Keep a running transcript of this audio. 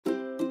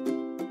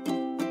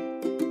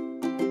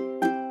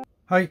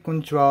はい、こん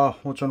にちは。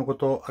包丁のこ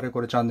と、あれ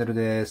これチャンネル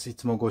です。い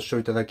つもご視聴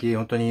いただき、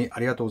本当にあ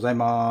りがとうござい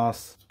ま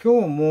す。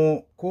今日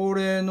も恒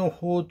例の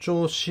包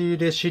丁仕入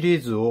れシリ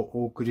ーズを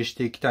お送りし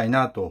ていきたい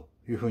なと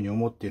いうふうに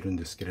思っているん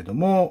ですけれど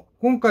も、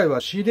今回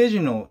は仕入れ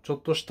時のちょ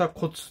っとした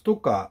コツと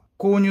か、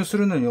購入す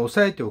るのに押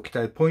さえておき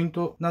たいポイン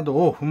トなど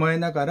を踏まえ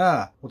なが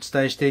らお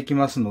伝えしていき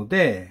ますの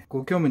で、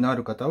ご興味のあ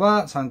る方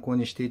は参考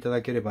にしていた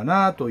だければ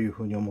なという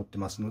ふうに思って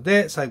ますの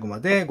で、最後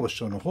までご視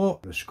聴の方よ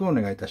ろしくお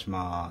願いいたし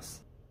ま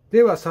す。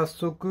では早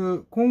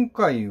速、今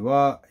回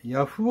は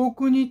ヤフオ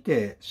クに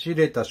て仕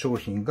入れた商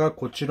品が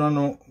こちら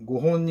の5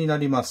本にな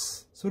りま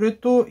す。それ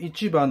と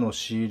市場の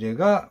仕入れ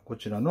がこ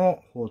ちらの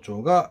包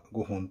丁が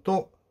5本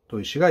と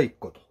砥石が1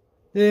個と。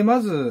で、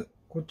まず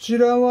こち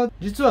らは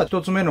実は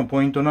1つ目の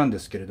ポイントなんで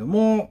すけれど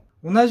も、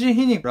同じ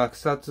日に落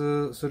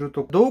札する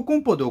と同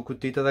梱包で送っ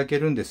ていただけ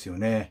るんですよ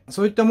ね。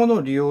そういったもの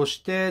を利用し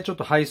てちょっ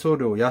と配送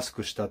料を安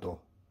くした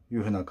とい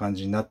うふうな感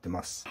じになって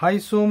ます。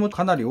配送も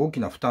かなり大き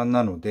な負担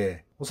なの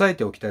で、押さえ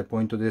ておきたい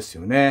ポイントです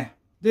よね。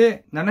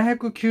で、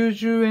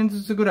790円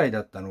ずつぐらい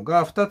だったの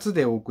が、2つ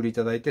でお送りい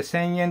ただいて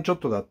1000円ちょっ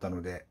とだった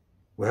ので、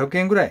500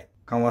円ぐらい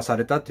緩和さ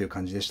れたっていう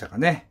感じでしたか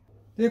ね。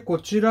で、こ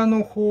ちら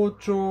の包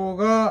丁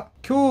が、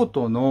京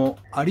都の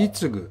有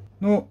継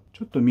の、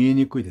ちょっと見え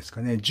にくいです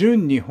かね。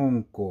純日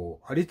本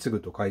工有継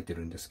と書いて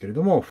るんですけれ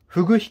ども、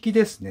ふぐ引き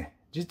ですね。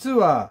実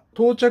は、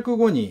到着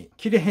後に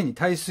綺麗に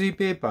耐水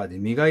ペーパーで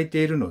磨い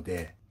ているの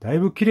で、だい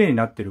ぶ綺麗に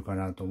なってるか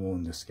なと思う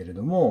んですけれ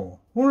ど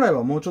も、本来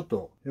はもうちょっ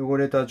と汚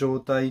れた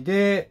状態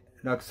で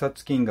落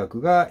札金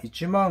額が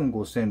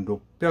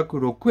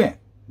 15,606 円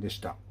でし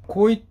た。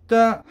こういっ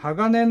た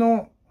鋼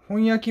の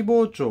本焼き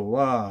包丁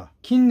は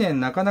近年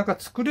なかなか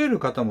作れる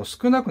方も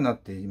少なくなっ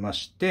ていま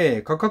し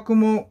て、価格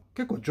も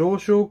結構上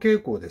昇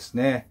傾向です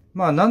ね。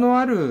名の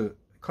ある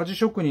鍛冶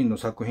職人の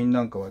作品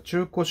なんかは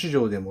中古市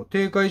場でも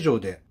定価以上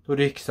で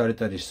取引され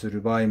たりす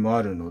る場合も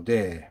あるの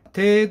で、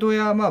程度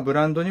やブ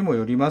ランドにも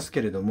よります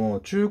けれども、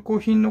中古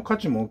品の価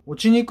値も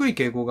落ちにくい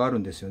傾向がある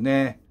んですよ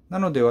ね。な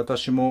ので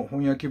私も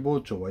本焼き包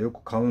丁はよ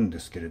く買うんで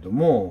すけれど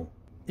も、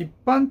一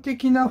般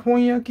的な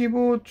本焼き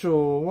包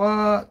丁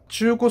は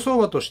中古相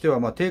場として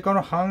は定価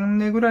の半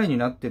値ぐらいに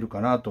なってる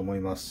かなと思い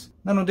ます。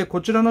なので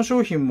こちらの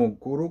商品も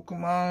5、6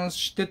万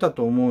してた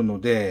と思う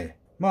ので、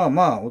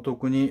お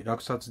得に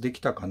落札でき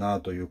たか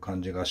なという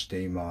感じがし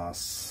ていま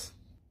す。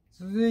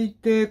続い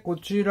て、こ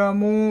ちら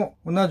も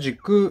同じ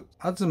く、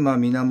東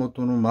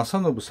源の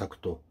正信作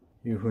と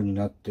いう風に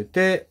なって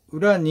て、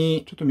裏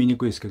にちょっと見に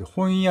くいですけど、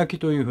本焼き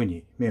という風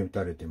に目打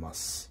たれてま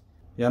す。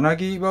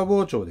柳刃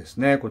包丁です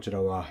ね、こち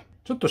らは。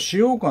ちょっと使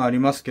用感あり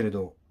ますけれ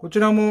ど、こ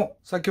ちらも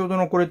先ほど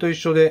のこれと一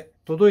緒で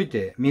届い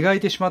て磨い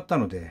てしまった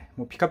ので、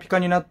もうピカピカ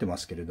になってま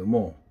すけれど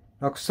も、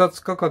落札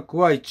価格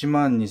は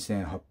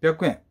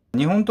 12,800 円。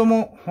2本と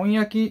も本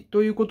焼き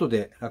ということ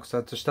で落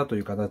札したと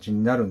いう形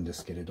になるんで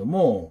すけれど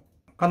も、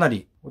かな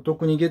りお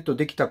得にゲット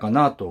できたか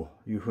なと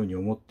いうふうに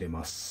思ってい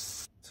ま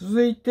す。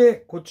続いて、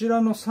こちら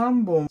の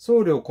3本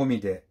送料込み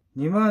で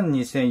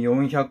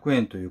 22,400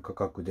 円という価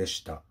格で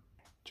した。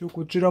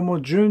こちら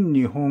も純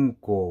日本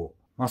工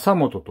正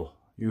本と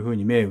いうふう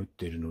に銘打っ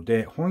ているの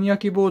で、本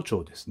焼き包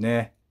丁です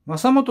ね。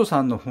正本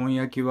さんの本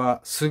焼きは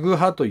すぐ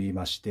刃と言い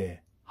まし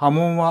て、刃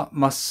文は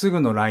まっす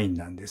ぐのライン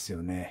なんです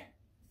よね。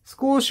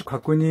少し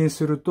確認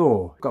する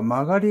と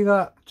曲がり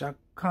が若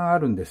干あ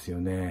るんですよ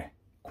ね。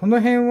こ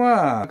の辺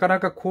はなかな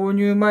か購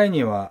入前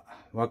には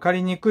分か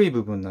りにくい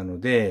部分な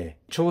ので、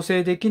調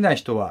整できない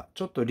人は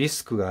ちょっとリ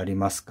スクがあり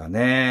ますか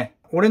ね。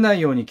折れな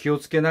いように気を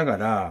つけなが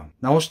ら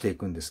直してい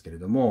くんですけれ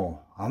ど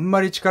も、あん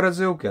まり力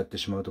強くやって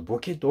しまうとボ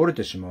キッと折れ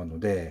てしまうの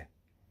で、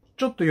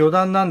ちょっと余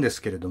談なんで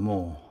すけれど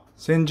も、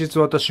先日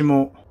私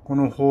もこ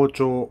の包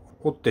丁を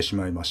折ってし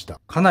まいました。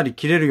かなり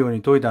切れるよう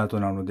に研いだ後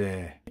なの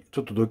で、ち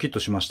ょっとドキッと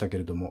しましたけ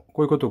れども、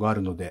こういうことがあ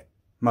るので、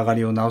曲が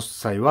りを直す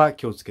際は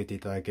気をつけてい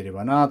ただけれ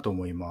ばなと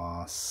思い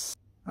ます。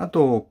あ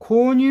と、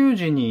購入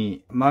時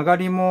に曲が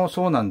りも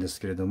そうなんです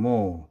けれど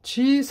も、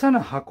小さ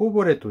な刃こ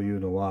ぼれという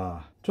の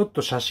は、ちょっ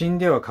と写真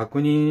では確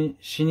認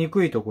しに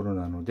くいところ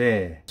なの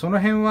で、その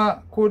辺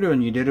は考慮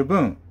に入れる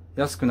分、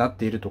安くなっ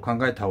ていると考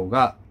えた方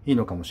がいい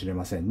のかもしれ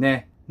ません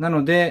ね。な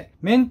ので、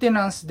メンテ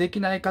ナンスでき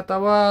ない方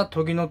は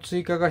研ぎの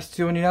追加が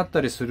必要になっ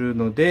たりする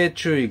ので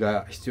注意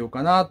が必要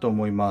かなと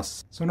思いま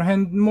す。その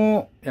辺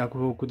もヤ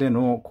フオクで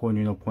の購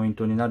入のポイン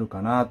トになる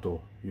かな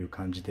という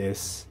感じで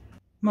す。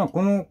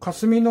この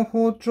霞の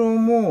包丁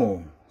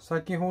も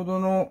先ほど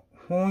の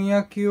本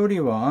焼きより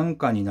は安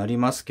価になり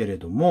ますけれ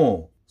ど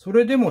も、そ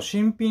れでも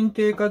新品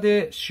定価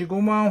で4、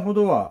5万ほ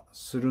どは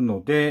する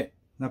ので、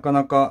なか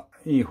なか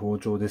いい包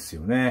丁です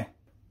よね。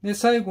で、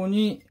最後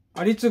に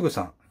有継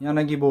さん。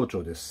柳包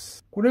丁で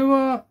す。これ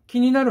は気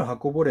になる刃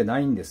こぼれな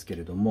いんですけ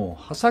れども、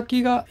刃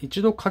先が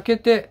一度欠け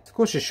て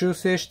少し修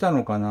正した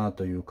のかな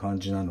という感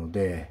じなの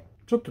で、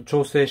ちょっと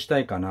調整した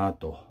いかな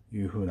とい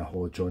う風な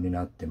包丁に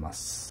なってま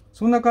す。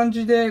そんな感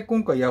じで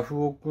今回ヤ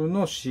フオク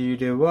の仕入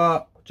れ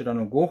はこちら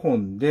の5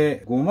本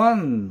で5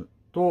万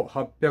と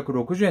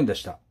860円で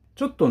した。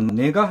ちょっと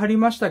値が張り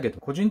ましたけど、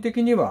個人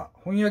的には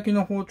本焼き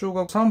の包丁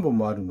が3本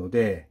もあるの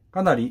で、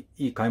かなり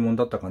いい買い物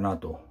だったかな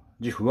と。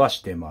自負は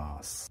して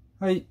ます。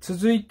はい。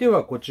続いて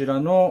はこちら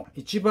の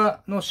市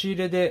場の仕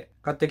入れで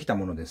買ってきた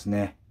ものです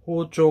ね。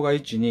包丁が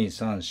1、2、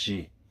3、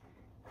4、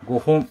5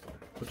本。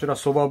こちら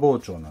そば包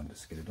丁なんで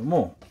すけれど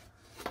も、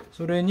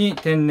それに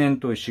天然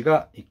砥石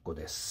が1個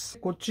です。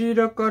こち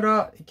らか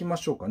ら行きま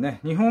しょうかね。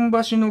日本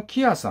橋の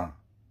木屋さん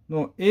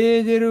の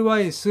エーデルワ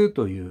イス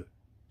という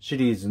シ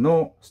リーズ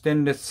のステ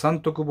ンレス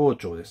三徳包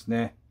丁です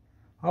ね。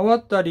刃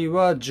渡り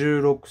は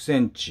16セ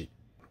ンチ。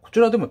こち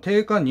らでも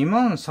定価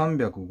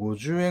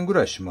2350円ぐ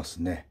らいしま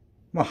すね。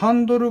ハ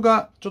ンドル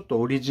がちょっと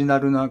オリジナ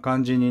ルな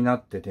感じにな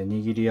ってて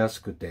握りや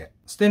すくて、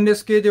ステンレ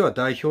ス系では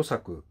代表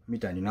作み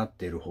たいになっ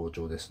ている包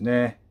丁です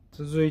ね。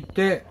続い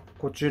て、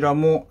こちら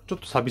もちょっ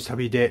とサビサ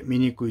ビで見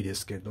にくいで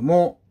すけれど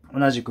も、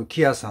同じく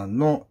木屋さん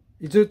の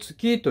伊豆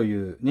月と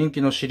いう人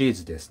気のシリー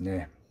ズです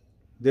ね。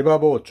出刃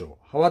包丁、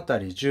刃渡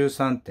り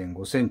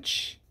 13.5 セン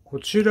チ。こ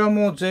ちら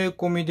も税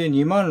込みで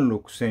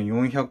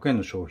 26,400 円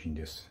の商品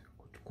です。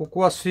こ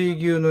こは水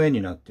牛の絵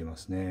になっていま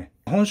すね。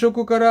本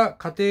職から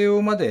家庭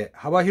用まで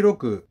幅広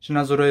く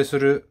品揃えす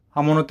る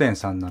刃物店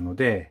さんなの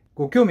で、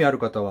ご興味ある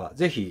方は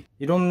ぜひ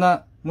いろん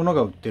なもの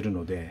が売ってる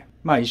ので、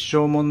一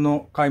生もん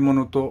の買い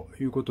物と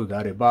いうことで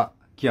あれば、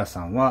木屋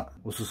さんは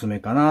おすすめ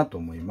かなと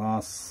思い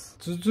ます。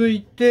続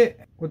い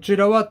て、こち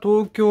らは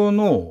東京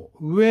の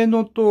上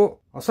野と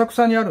浅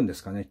草にあるんで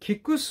すかね。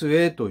菊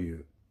末とい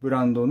うブ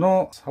ランド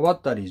の刃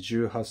渡り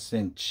18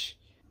センチ。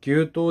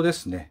牛刀で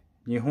すね。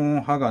日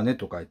本鋼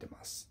と書いて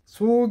ます。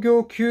創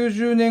業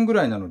90年ぐ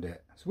らいなの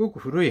で、すごく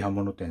古い刃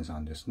物店さ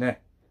んです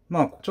ね。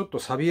ちょっと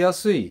錆びや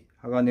すい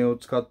鋼を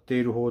使って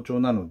いる包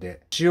丁なの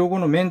で、使用後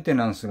のメンテ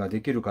ナンスが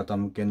できる方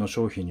向けの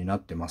商品になっ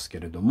てます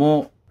けれど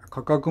も、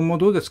価格も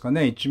どうですか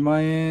ね、1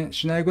万円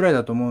しないぐらい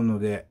だと思うの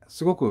で、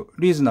すごく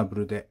リーズナブ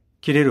ルで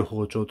切れる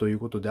包丁という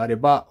ことであれ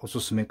ばお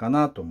すすめか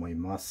なと思い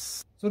ま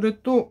す。それ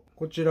と、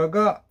こちら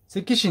が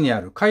関市に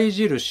ある貝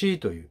印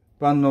という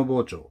万能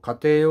包丁、家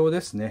庭用で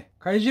すね。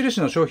貝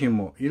印の商品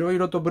もいろい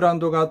ろとブラン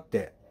ドがあっ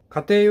て、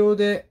家庭用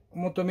で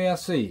求めや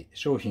すい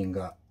商品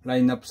がラ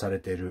インナップされ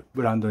ている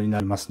ブランドにな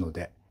りますの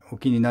で、お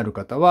気になる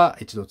方は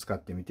一度使っ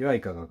てみては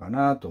いかがか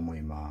なと思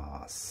い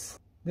ます。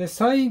で、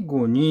最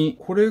後に、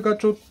これが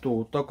ちょっと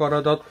お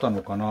宝だった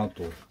のかな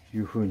と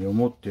いうふうに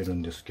思ってる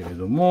んですけれ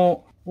ど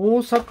も、大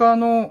阪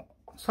の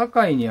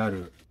堺にあ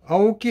る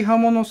青木刃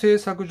物製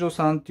作所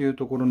さんっていう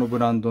ところのブ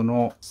ランド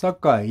の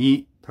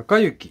堺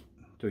隆之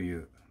とい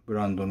うブ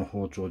ランドの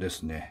包丁で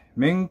すね。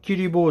面切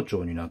り包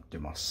丁になって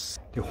ま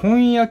す。で、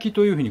本焼き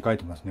というふうに書い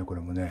てますね、こ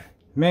れもね。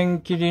面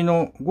切り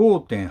の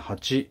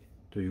 5.8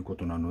 というこ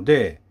となの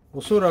で、お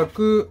そら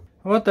く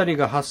刃渡り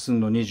が8寸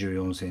の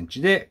24セン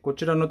チで、こ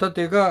ちらの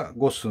縦が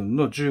5寸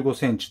の15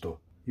センチと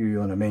いう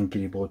ような面切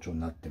り包丁に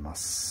なってま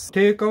す。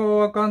定価は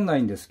わかんな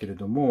いんですけれ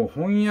ども、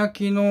本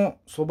焼きの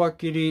そば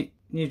切り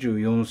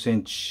24セ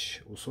ン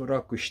チ、おそ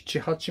らく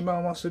7、8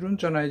万はするん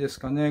じゃないです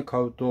かね、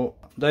買うと。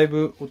だい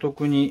ぶお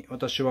得に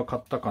私は買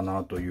ったか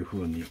なという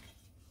ふうに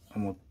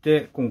思っ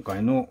て、今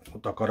回のお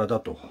宝だ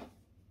と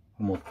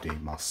思ってい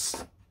ま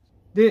す。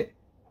で、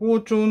包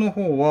丁の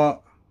方は、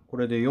こ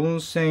れで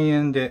4000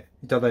円で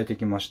いただいて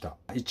きました。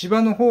市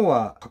場の方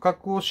は価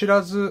格を知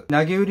らず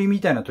投げ売りみ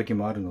たいな時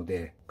もあるの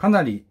で、か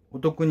なりお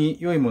得に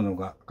良いもの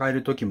が買え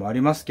る時もあ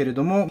りますけれ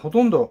ども、ほ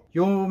とんど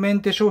洋メ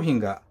ンテ商品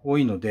が多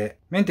いので、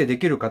メンテで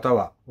きる方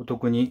はお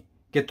得に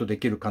ゲットで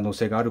きる可能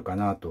性があるか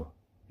なと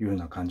いうよう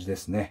な感じで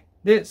すね。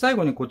で、最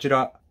後にこち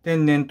ら、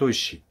天然砥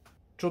石。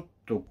ちょっ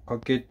と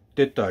欠け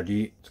てた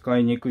り、使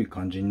いにくい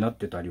感じになっ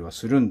てたりは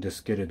するんで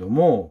すけれど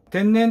も、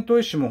天然砥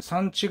石も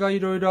産地がい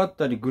ろいろあっ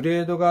たり、グ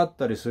レードがあっ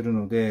たりする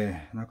の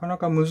で、なかな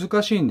か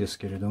難しいんです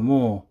けれど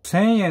も、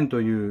1000円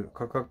という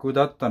価格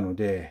だったの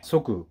で、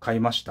即買い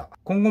ました。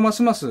今後ま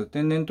すます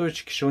天然砥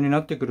石希少に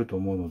なってくると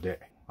思うの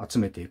で、集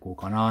めていこう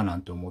かなな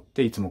んて思っ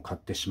ていつも買っ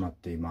てしまっ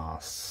ていま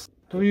す。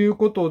という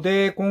こと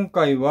で、今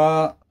回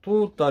は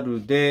トータ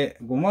ルで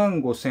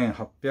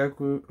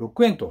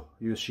 55,806 円と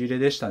いう仕入れ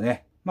でした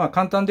ね。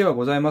簡単では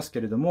ございますけ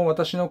れども、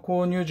私の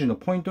購入時の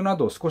ポイントな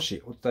どを少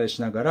しお伝え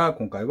しながら、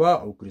今回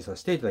はお送りさ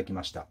せていただき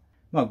ました。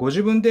ご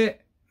自分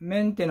で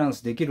メンテナン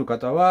スできる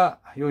方は、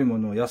良いも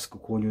のを安く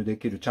購入で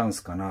きるチャン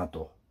スかな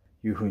と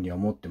いうふうに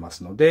思ってま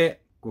すの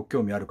で、ご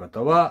興味ある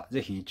方は、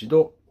ぜひ一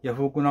度、ヤ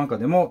フオクなんか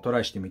でもト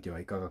ライしてみて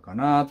はいかがか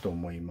なと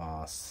思い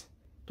ます。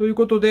という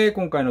ことで、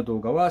今回の動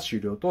画は終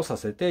了とさ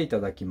せてい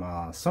ただき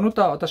ます。その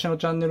他、私の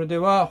チャンネルで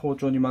は包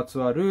丁にまつ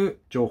わ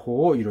る情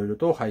報をいろいろ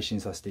と配信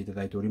させていた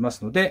だいておりま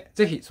すので、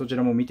ぜひそち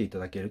らも見ていた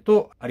だける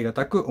とありが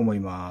たく思い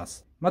ま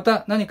す。ま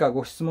た何か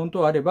ご質問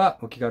等あれば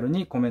お気軽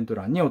にコメント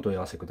欄にお問い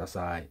合わせくだ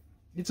さい。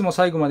いつも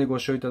最後までご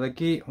視聴いただ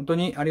き、本当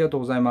にありがとう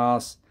ございま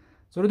す。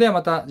それでは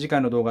また次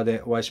回の動画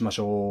でお会いしまし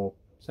ょ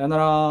う。さよな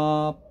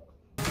ら。